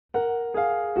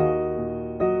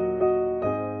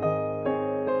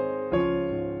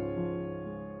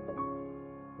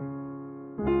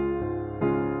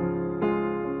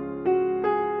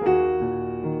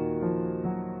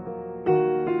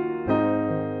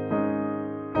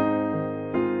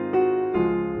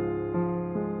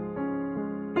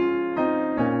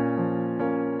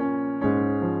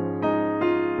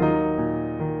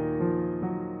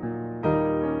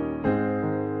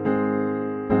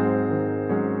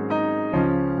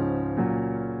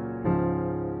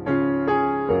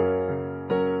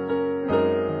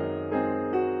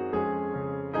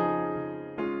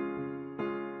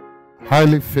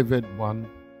Highly favored one,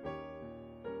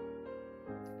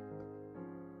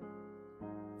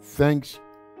 thanks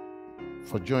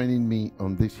for joining me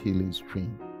on this healing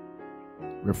stream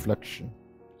reflection.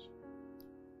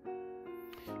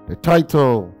 The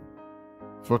title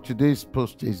for today's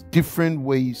post is Different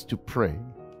Ways to Pray.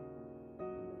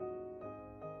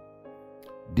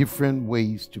 Different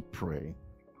ways to pray.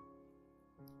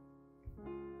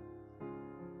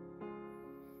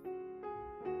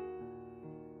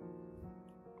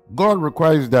 God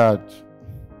requires that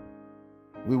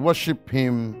we worship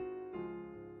Him.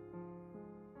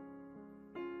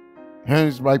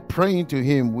 Hence, by praying to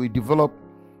Him, we develop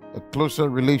a closer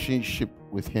relationship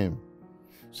with Him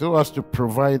so as to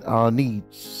provide our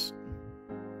needs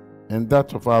and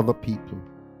that of other people.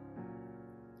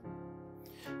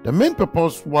 The main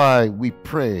purpose why we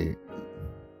pray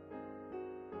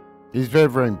is very,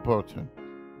 very important.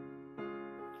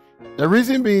 The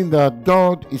reason being that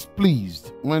God is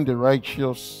pleased when the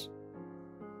righteous,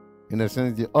 in a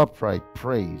sense, the upright,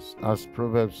 prays, as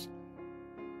Proverbs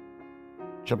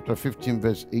chapter 15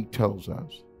 verse 8 tells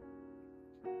us.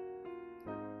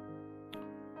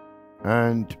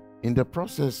 And in the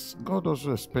process, God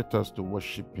also expects us to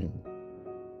worship Him,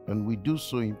 and we do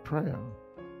so in prayer.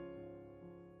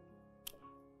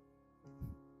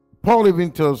 Paul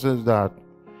even tells us that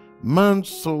man's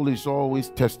soul is always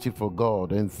thirsty for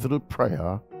God, and through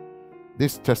prayer,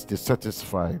 this thirst is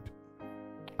satisfied,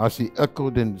 as he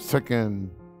echoed in 2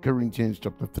 Corinthians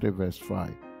chapter 3 verse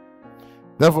 5.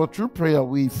 Therefore, through prayer,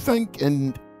 we thank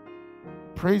and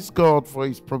praise God for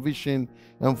His provision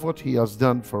and what He has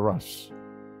done for us.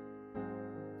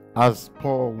 As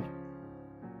Paul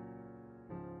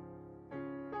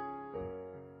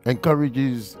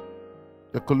encourages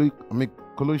the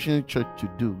Colossian church to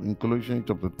do in Colossians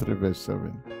chapter 3 verse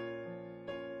 7.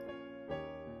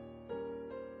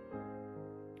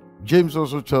 James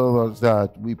also tells us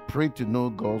that we pray to know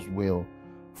God's will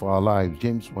for our lives.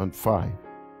 James 1:5.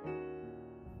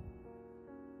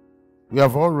 We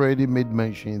have already made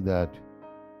mention that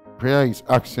prayer is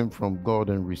asking from God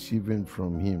and receiving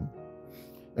from Him.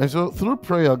 And so through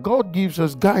prayer, God gives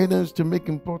us guidance to make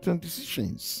important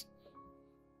decisions.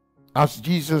 As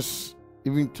Jesus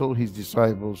even told His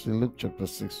disciples in Luke chapter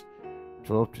 6,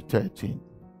 12 to 13.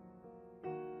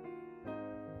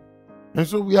 And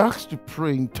so we are asked to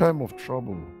pray in time of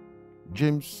trouble.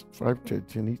 James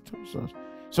 5:13, he tells us.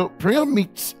 So prayer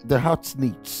meets the heart's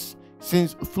needs,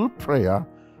 since through prayer,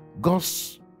 God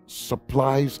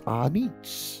supplies our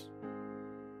needs.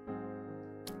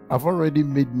 I've already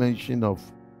made mention of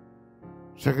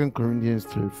 2 Corinthians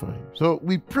 3:5. So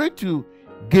we pray to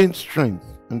gain strength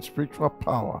and spiritual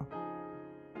power.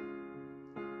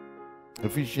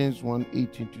 Ephesians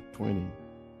 1:18 to 20.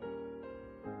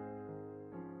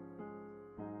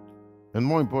 And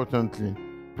more importantly,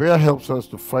 prayer helps us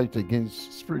to fight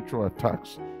against spiritual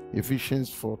attacks. Ephesians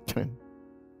 4:10.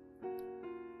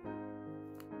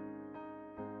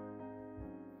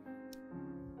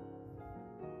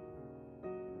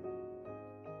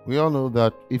 We all know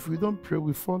that if we don't pray,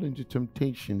 we fall into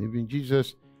temptation. Even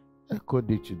Jesus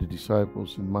echoed it to the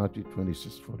disciples in Matthew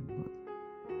 26:41.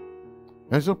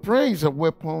 And so prayer is a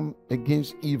weapon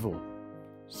against evil.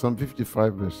 Psalm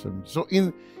 55 verse 7. So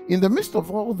in the midst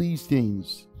of all these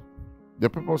things, the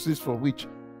purposes for which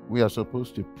we are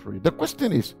supposed to pray, the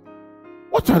question is,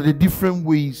 what are the different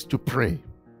ways to pray?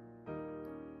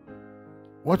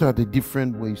 What are the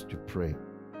different ways to pray?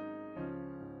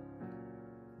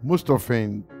 Most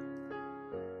often,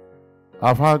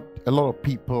 I've had a lot of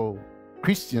people,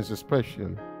 Christians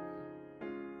especially,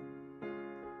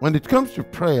 when it comes to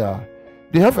prayer,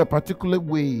 they have a particular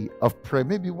way of prayer,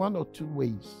 maybe one or two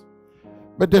ways.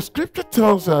 But the scripture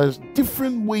tells us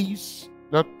different ways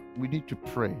that we need to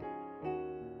pray.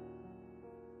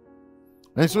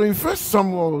 And so in 1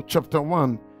 Samuel chapter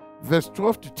 1, verse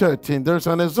 12 to 13, there's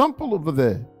an example over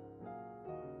there.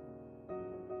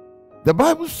 The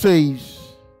Bible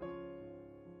says,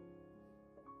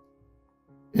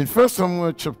 in 1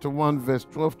 Samuel chapter 1, verse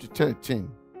 12 to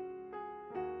 13,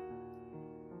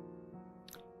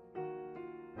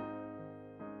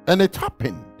 and it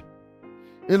happened.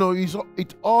 You know,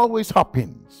 it always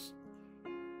happens.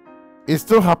 It's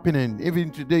still happening.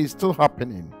 Even today, it's still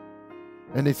happening.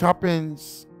 And it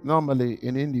happens normally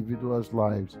in individuals'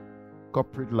 lives,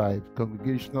 corporate life,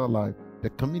 congregational life,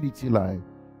 the community life,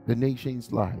 the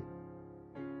nation's life.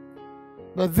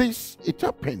 But it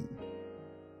happened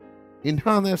in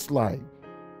Hannah's life.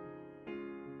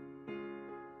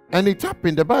 And it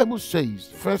happened, the Bible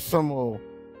says, 1 Samuel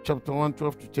chapter 1,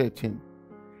 12 to 13,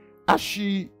 as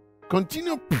she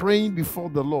continued praying before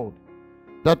the Lord,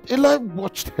 that Eli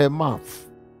watched her mouth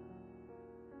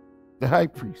the high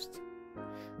priest.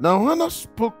 Now Hannah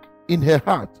spoke in her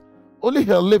heart, only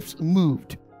her lips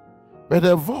moved, but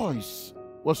her voice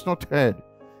was not heard.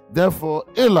 Therefore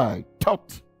Eli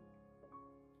thought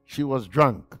she was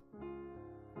drunk.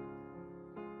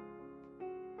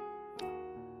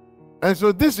 And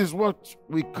so this is what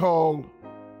we call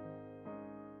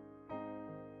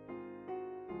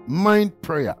mind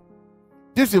prayer.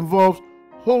 This involves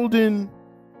holding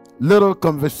little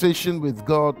conversation with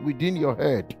God within your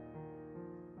head.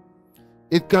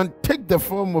 It can take the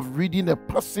form of reading a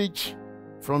passage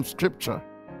from Scripture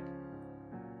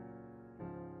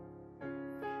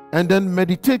and then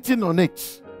meditating on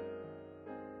it,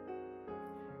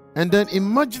 and then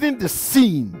imagining the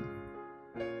scene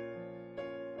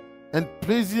and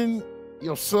placing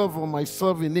yourself or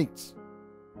myself in it.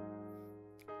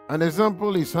 An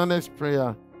example is Hannah's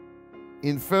prayer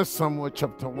in 1 Samuel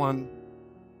chapter 1,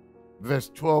 verse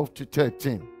 12 to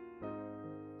 13.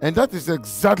 And that is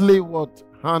exactly what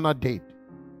Hannah did.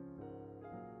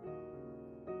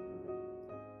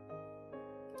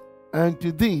 And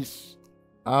to this,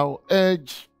 I'll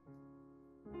urge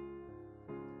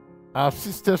our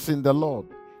sisters in the Lord.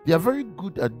 They are very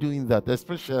good at doing that,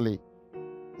 especially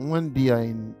when they are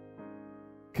in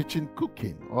kitchen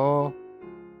cooking, or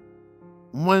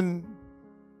when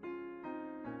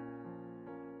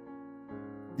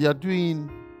they are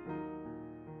doing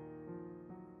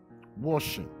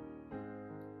washing.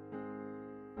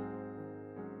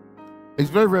 It's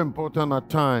very, very important at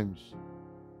times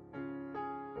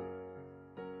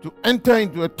to enter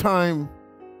into a time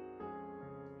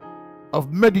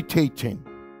of meditating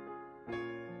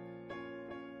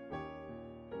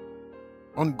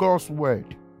on God's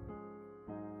word,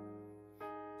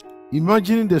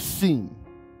 imagining the scene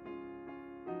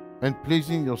and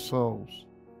placing yourselves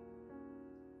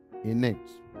in it.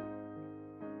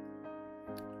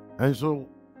 And so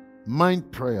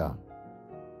mind prayer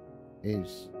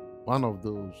is one of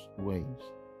those ways.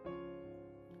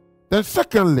 Then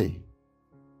secondly,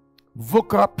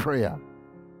 vocal prayer.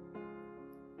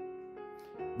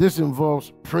 This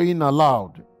involves praying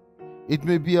aloud. It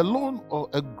may be alone or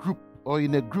a group, or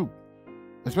in a group.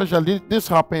 Especially this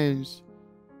happens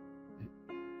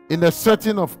in a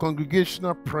setting of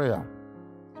congregational prayer,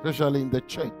 especially in the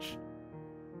church.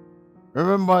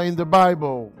 Remember, in the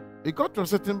Bible, it got to a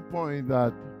certain point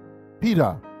that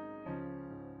Peter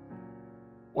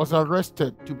was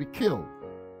arrested to be killed.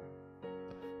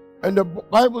 And the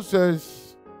Bible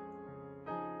says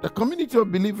the community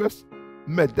of believers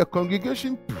met, the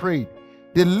congregation prayed,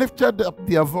 they lifted up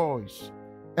their voice,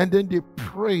 and then they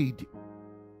prayed.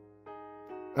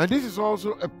 And this is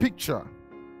also a picture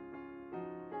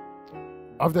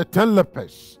of the 10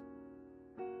 lepers.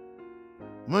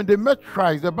 When they met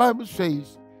Christ, the Bible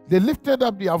says they lifted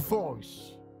up their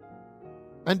voice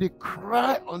and they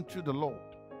cried unto the Lord.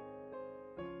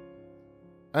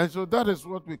 And so that is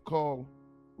what we call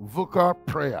vocal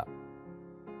prayer.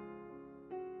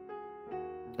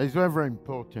 It's very, very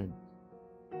important.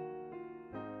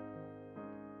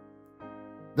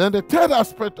 Then the third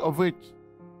aspect of it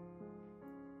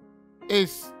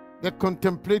is the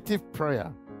contemplative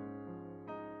prayer.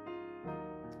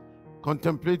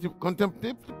 Contemplative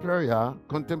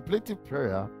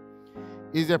prayer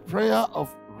is a prayer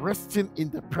of resting in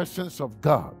the presence of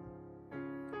God.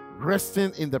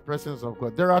 Resting in the presence of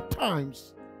God. There are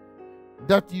times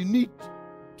that you need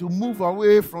to move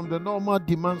away from the normal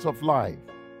demands of life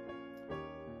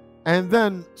and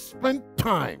then spend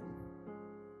time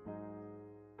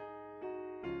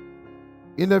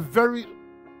in a very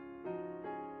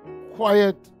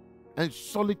quiet and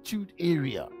solitude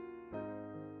area.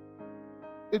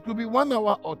 It could be 1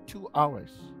 hour or 2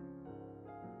 hours.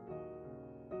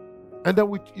 And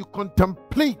then you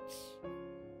contemplate,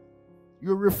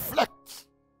 you reflect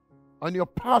on your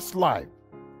past life,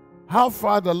 how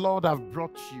far the Lord has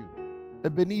brought you.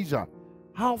 Ebenezer,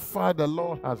 how far the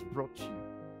Lord has brought you.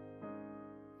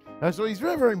 And so it's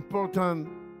very, very important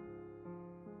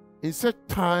in such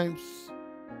times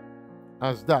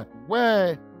as that,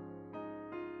 where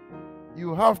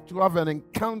you have to have an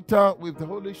encounter with the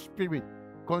Holy Spirit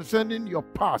concerning your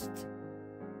past,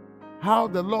 how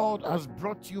the Lord has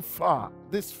brought you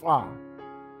this far,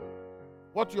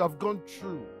 what you have gone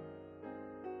through,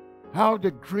 how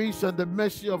the grace and the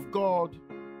mercy of God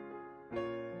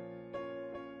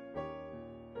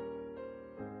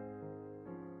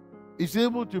is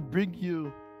able to bring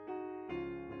you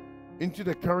into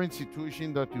the current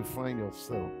situation that you find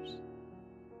yourselves.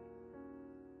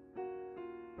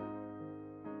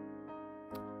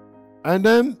 And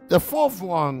then the fourth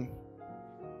one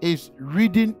is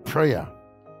reading prayer.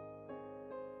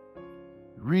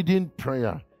 Reading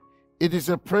prayer. It is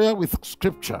a prayer with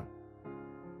scripture.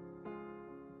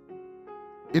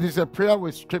 It is a prayer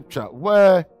with scripture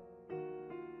where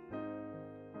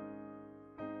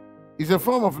it's a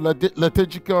form of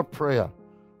liturgical prayer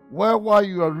where while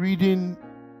you are reading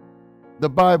the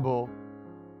Bible,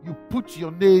 you put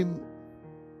your name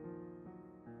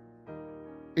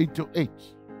into it.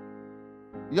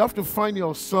 You have to find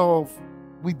yourself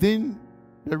within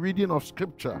the reading of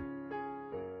scripture.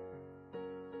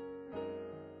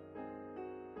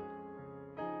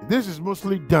 This is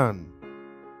mostly done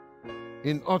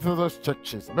in Orthodox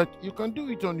churches, but you can do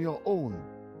it on your own.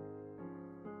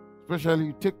 Especially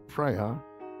you take prayer,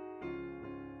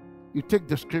 you take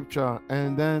the scripture,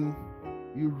 and then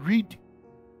you read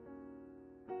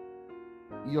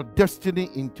your destiny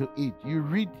into it. You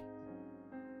read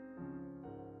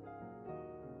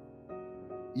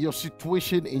your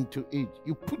situation into it.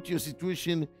 You put your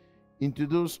situation into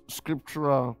those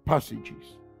scriptural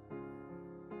passages.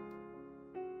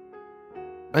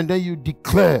 And then you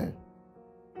declare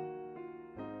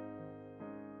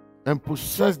and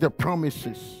possess the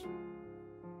promises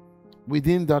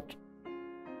within that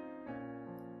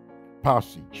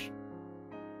passage.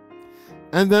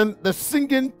 And then the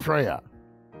singing prayer.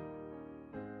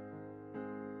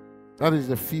 That is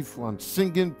the fifth one,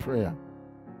 singing prayer.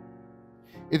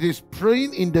 It is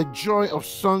praying in the joy of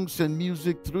songs and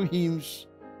music through hymns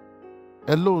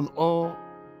alone or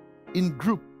in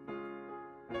group.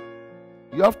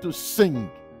 You have to sing.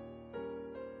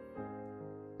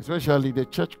 Especially the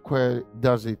church choir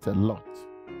does it a lot.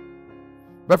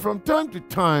 But from time to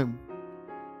time,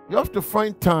 you have to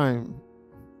find time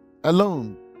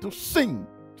alone to sing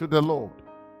to the Lord.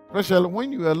 Especially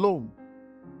when you're alone.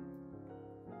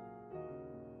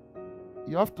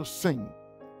 You have to sing.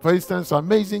 For instance,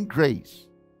 Amazing Grace.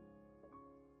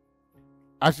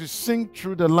 As you sing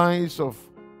through the lines of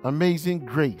Amazing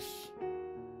Grace,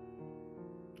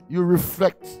 you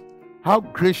reflect how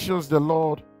gracious the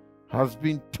Lord has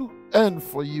been to and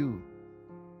for you.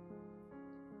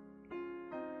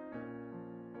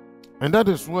 And that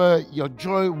is where your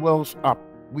joy wells up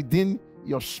within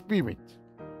your spirit.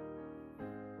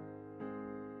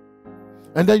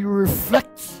 And then you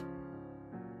reflect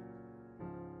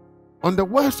on the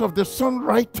words of the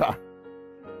songwriter,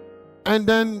 and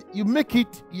then you make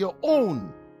it your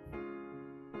own.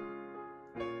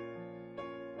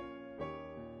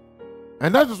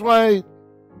 And that is why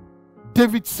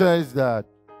David says that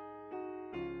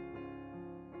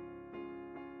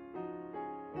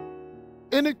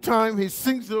anytime he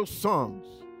sings those songs,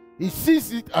 he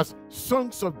sees it as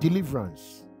songs of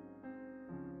deliverance.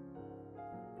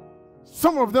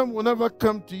 Some of them will never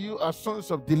come to you as songs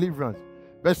of deliverance,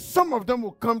 but some of them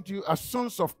will come to you as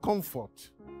songs of comfort.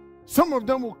 Some of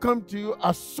them will come to you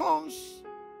as songs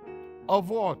of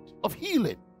what? Of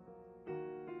healing.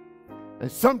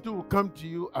 And some too will come to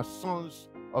you as songs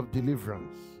of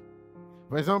deliverance.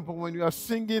 For example, when you are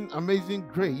singing Amazing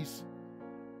Grace,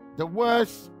 the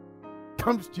words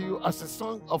comes to you as a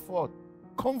song of what?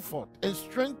 Comfort and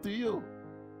strength to you.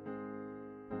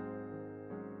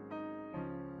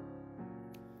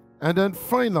 And then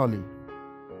finally,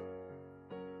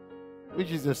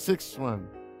 which is the sixth one,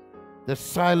 the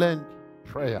silent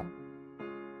prayer.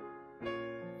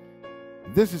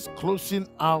 This is closing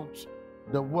out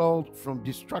the world from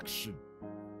distraction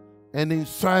and in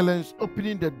silence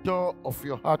opening the door of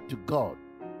your heart to God.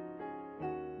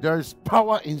 There is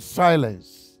power in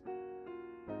silence.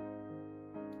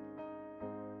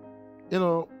 You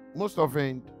know, most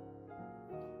often,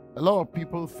 a lot of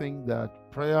people think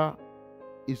that prayer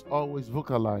is always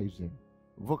vocalizing.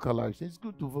 Vocalizing. It's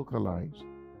good to vocalize.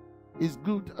 It's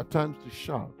good at times to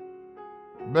shout.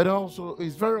 But also,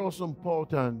 it's very also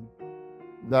important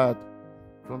that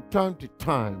from time to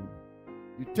time,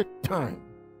 you take time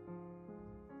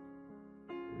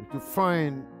to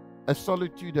find a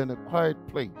solitude and a quiet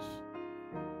place.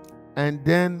 And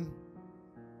then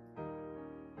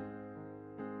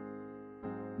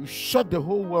you shut the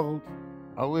whole world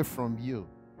away from you.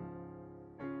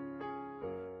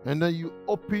 And then you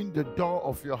open the door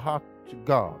of your heart to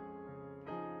God.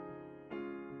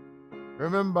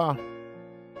 Remember,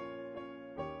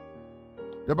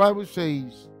 the Bible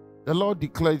says, the Lord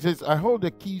declares, says, I hold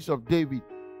the keys of David.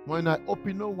 When I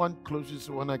open, no one closes.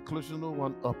 When I close, no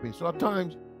one opens. So at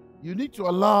times, you need to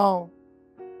allow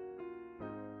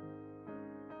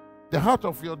the heart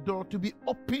of your door to be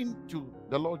open to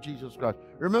the Lord Jesus Christ.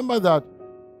 Remember that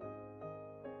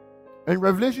in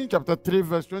Revelation chapter 3,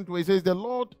 verse 20, it says, the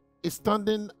Lord is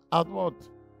standing at what?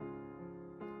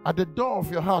 At the door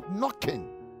of your heart, knocking.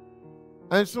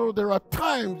 And so there are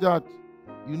times that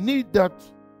you need that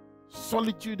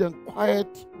solitude and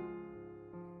quiet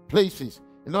places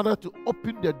in order to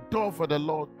open the door for the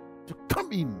Lord to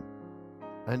come in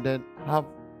and then have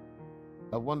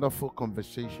a wonderful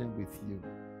conversation with you.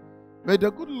 May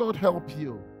the good Lord help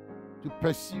you to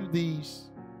pursue these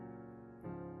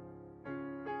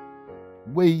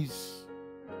ways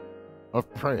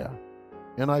of prayer.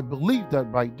 And I believe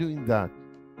that by doing that,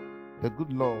 the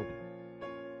good Lord,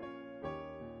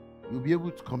 you'll be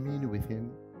able to commune with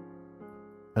Him,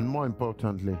 and more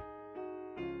importantly,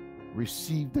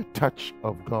 receive the touch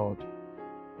of God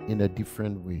in a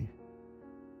different way.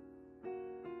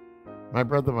 My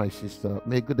brother, my sister,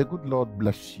 may the good Lord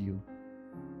bless you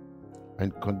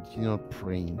and continue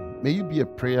praying. May you be a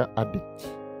prayer addict,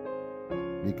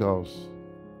 because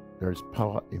there is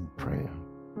power in prayer.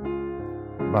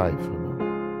 Bye for now.